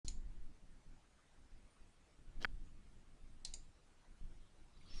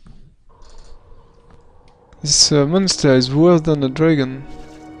This monster is worse than a dragon.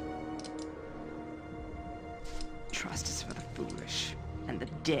 Trust is for the foolish and the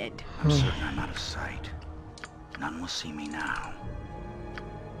dead. I'm certain I'm out of sight. None will see me now.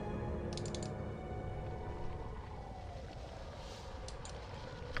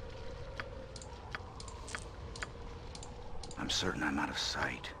 I'm certain I'm out of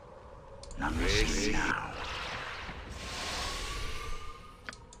sight. None will see me now.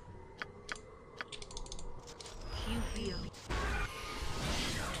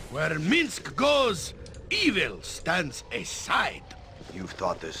 Where Minsk goes, evil stands aside. You've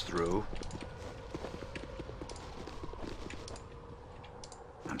thought this through?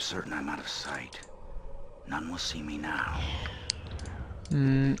 I'm certain I'm out of sight. None will see me now.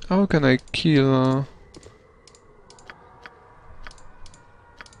 How can I kill?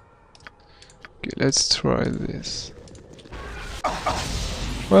 Okay, let's try this.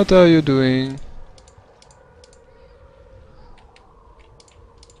 What are you doing?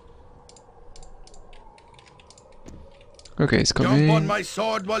 Okay, it's coming. Jump on my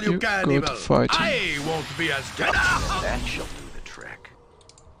sword while you can, go evil. to fight him. I won't be as gentle. That shall do the trick.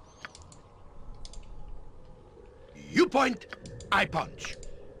 You point, I punch.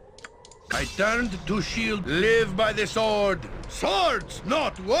 I turned to shield. Live by the sword. Swords,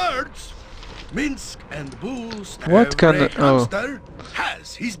 not words. Minsk and Boost. What can every I- oh. hamster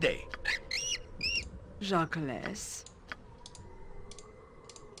has his day. Jacques Lès.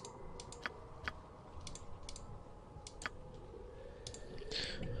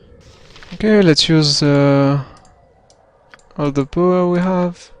 Okay, let's use all the power we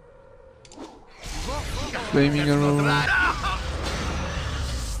have. Flaming arrow.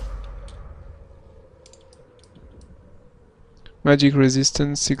 Magic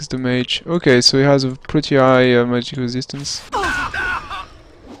resistance, 6 damage. Okay, so he has a pretty high magic resistance.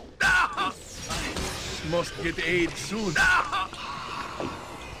 Must get aid soon.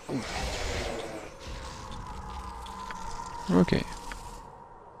 Okay.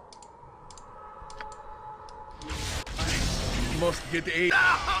 Must get aid.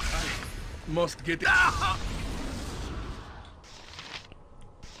 Must get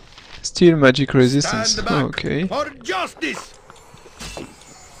Still magic resistance. Stand back Okay. for justice.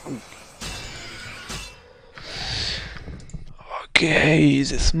 Okay,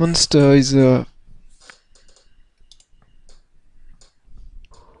 this monster is I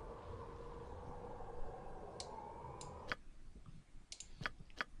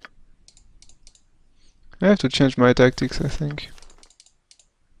have to change my tactics, I think.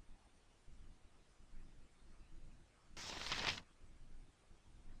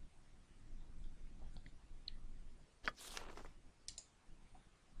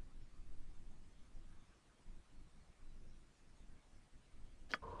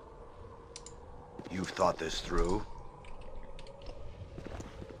 You've thought this through?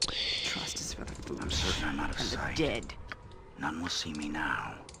 Trust is for the foolish I'm certain I'm out of and the sight. dead. None will see me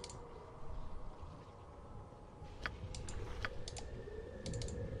now.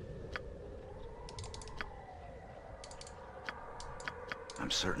 I'm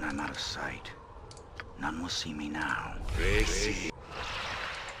certain I'm out of sight. None will see me now.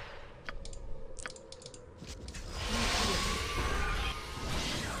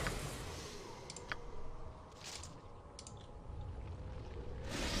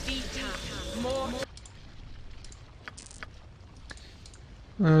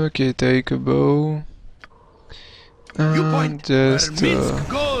 Okay, take a bow. You And point where just Minsk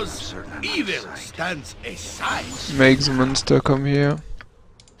goes, certain I'm out of evil sight. stands aside. make the monster come here.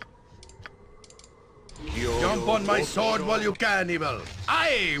 Jump on my sword while you can, evil.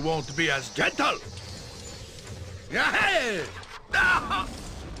 I won't be as gentle. Yahey!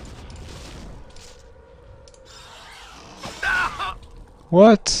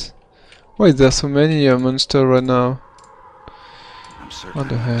 What? Why is there so many monsters right now? I'm certain What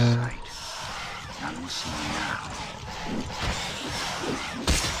the I'm out of hell? sight. None will see me now.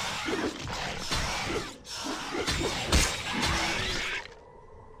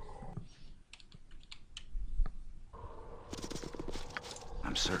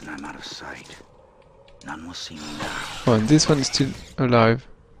 I'm certain I'm out of sight. None will see me now. Oh, and this one is still alive.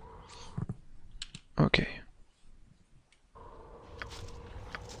 Okay.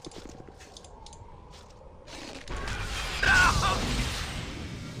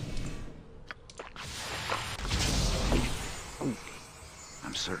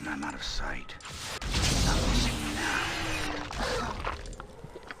 I'm certain I'm out of sight. None will see me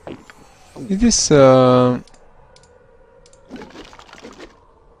now. Is this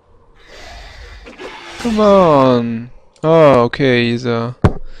come on! Oh, okay, he's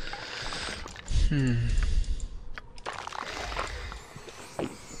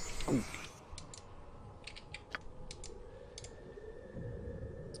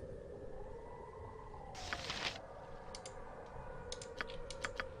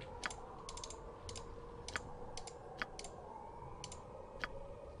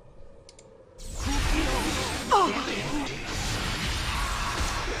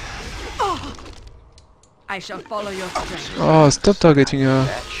I shall follow your strength. Oh, stop targeting her.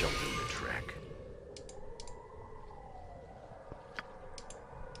 That shall do the trick.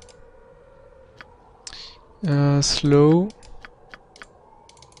 Slow.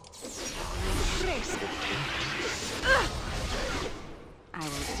 I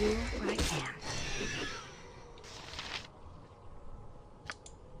will do what I can.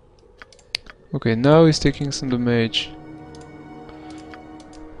 Okay, now he's taking some damage.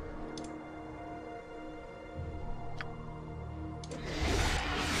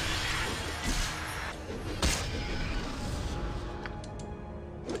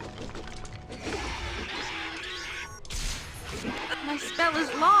 My spell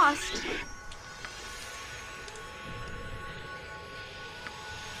is lost.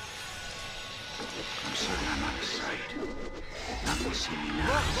 I'm certain I'm out of sight. None will see me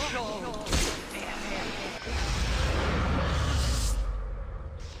now.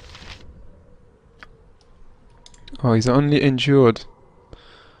 Oh, he's only injured.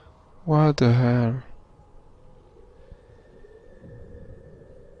 What the hell?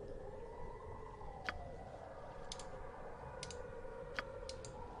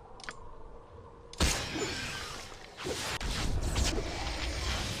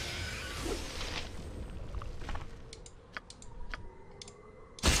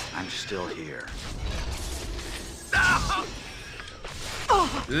 I'm still here.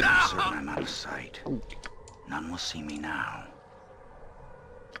 Oh. I'm certain I'm out of sight. None will see me now.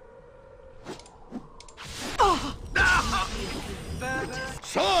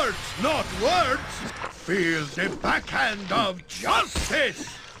 Swords, not words! Feel the backhand of justice!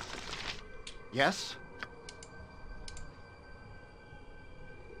 Yes?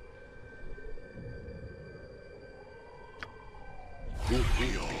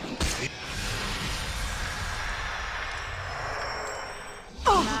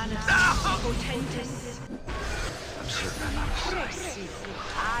 I'm certain I'm out of sight.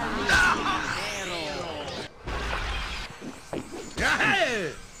 Yeah.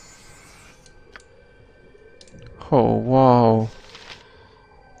 Oh, wow.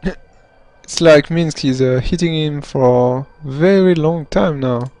 It's like Minsk is hitting him for a very long time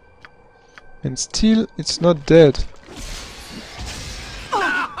now. And still, it's not dead.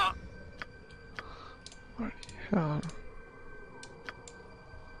 Holy hell.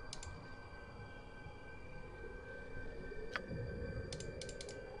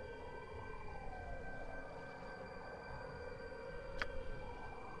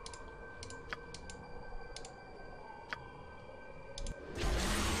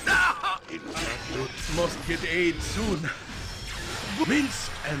 Must get aid soon.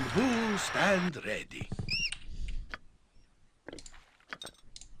 Minsk and Bull stand ready.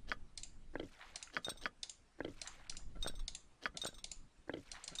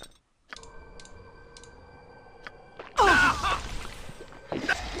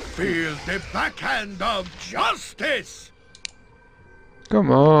 Feel the backhand of justice!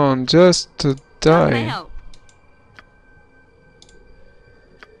 Come on, just How can I die. help?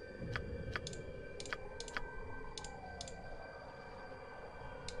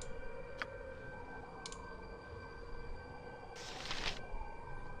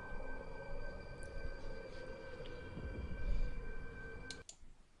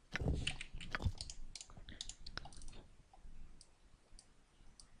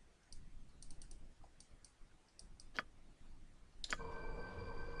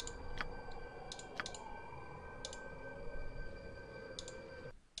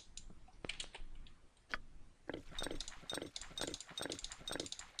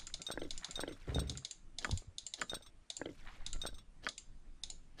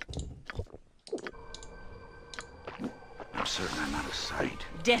 I'm certain I'm out of sight.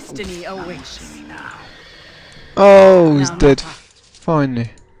 Destiny None will awaits. see me now. Oh, he's No, dead. not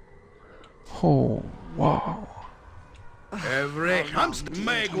Finally. Oh, wow. Every hamster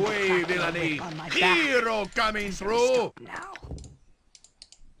make way, villainy! Hero coming through! Now.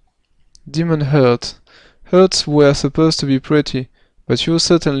 Demon Hurt. Hurts were supposed to be pretty, but you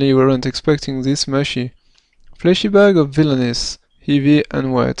certainly weren't expecting this mushy. Fleshy bag of villainess, heavy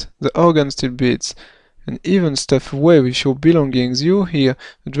and wet, the organ still beats, and even stuff away with your belongings you hear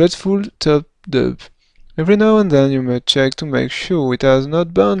a dreadful tub-dub. Every now and then you may check to make sure it has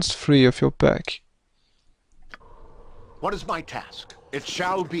not bounced free of your pack. What is my task? It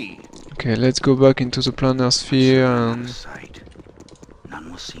shall be. Okay, let's go back into the planar sphere I'm out of and... sight.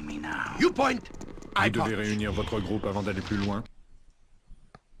 None will see me now. You point, I Vous devez punch. réunir votre groupe avant d'aller plus loin.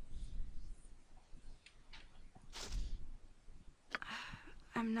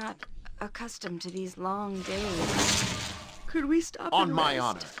 I'm not accustomed to these long days. Could we stop On and my rest?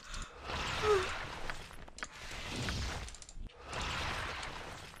 honor.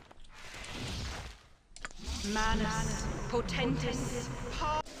 Manus, potentis,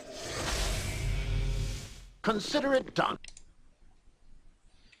 Consider it done.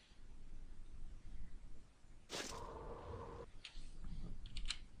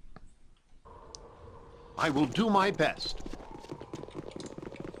 I will do my best.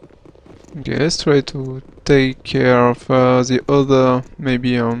 Okay, let's try to take care of the other,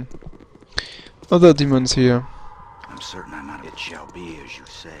 maybe other demons here. I'm certain I'm out. It shall be as you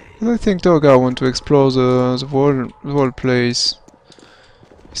say. And I think Toga want to explore the whole place.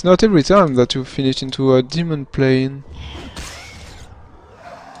 It's not every time that you finish into a demon plane.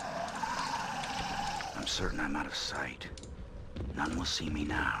 I'm certain I'm out of sight. None will see me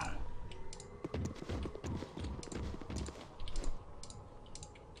now.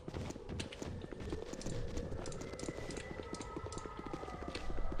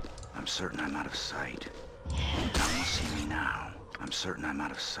 I'm certain I'm out of sight. None will see me now. I'm certain I'm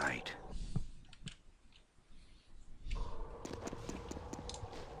out of sight.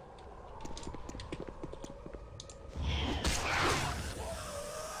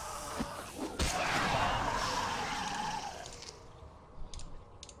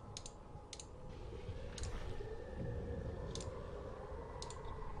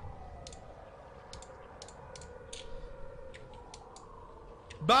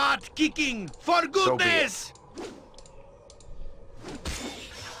 Butt kicking, for goodness!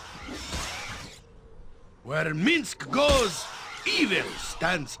 Where Minsk goes, evil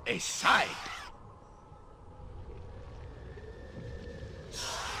stands aside.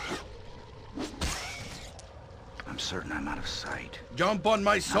 I'm certain I'm out of sight. Jump on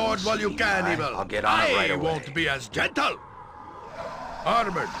my sword while you can, evil. I'll get on it right I away. won't be as gentle.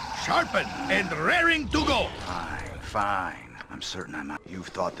 Armored, sharpened, and raring to go. Fine, fine. I'm certain I'm out. You've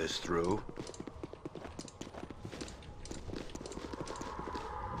thought this through.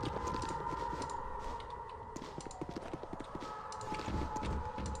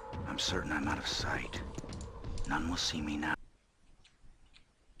 I'm certain I'm out of sight. None will see me now.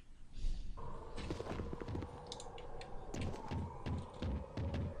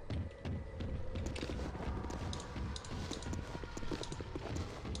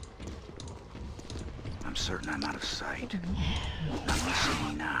 I'm certain I'm out of sight. None will see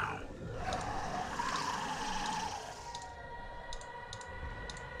me now.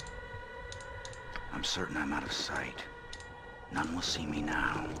 I'm certain I'm out of sight. None will see me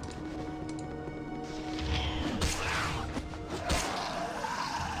now.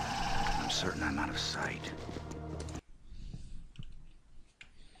 I'm certain I'm out of sight.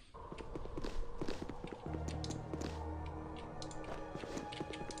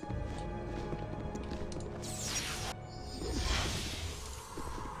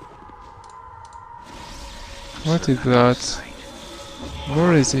 What is that?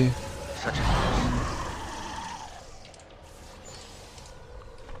 Where is he? Such a...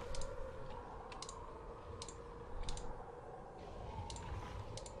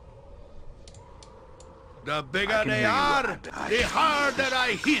 The bigger I can they hear you. are, I the can harder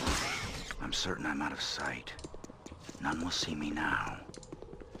I hit. I'm certain I'm out of sight. None will see me now.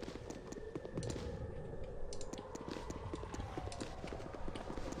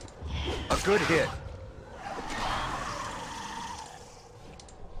 A good hit.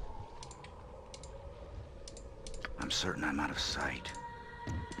 I'm certain I'm out of sight.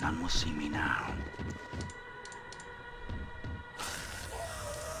 None will see me now.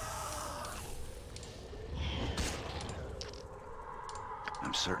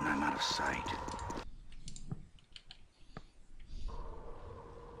 I'm certain I'm out of sight.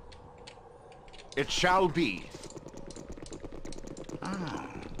 It shall be. Oh.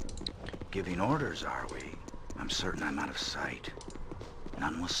 Giving orders, are we? I'm certain I'm out of sight.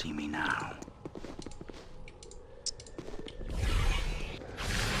 None will see me now.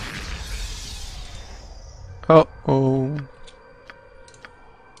 Uh-oh.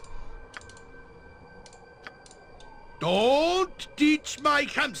 Don't teach my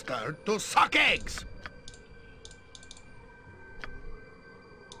hamster to suck eggs.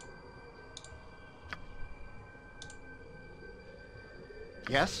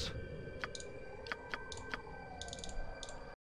 Yes?